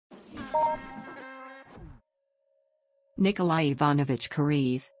Nikolai Ivanovich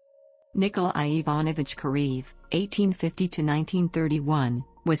Kareev. Nikolai Ivanovich Kareev, 1850–1931,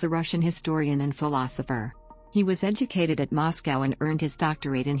 was a Russian historian and philosopher. He was educated at Moscow and earned his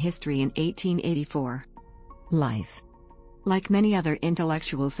doctorate in history in 1884. Life. Like many other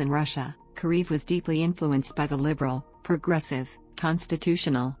intellectuals in Russia, Kareev was deeply influenced by the liberal, progressive,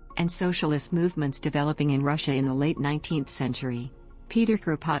 constitutional, and socialist movements developing in Russia in the late 19th century. Peter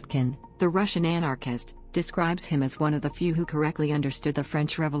Kropotkin, the Russian anarchist, describes him as one of the few who correctly understood the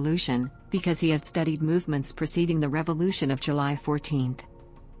French Revolution, because he had studied movements preceding the Revolution of July 14.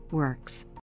 Works.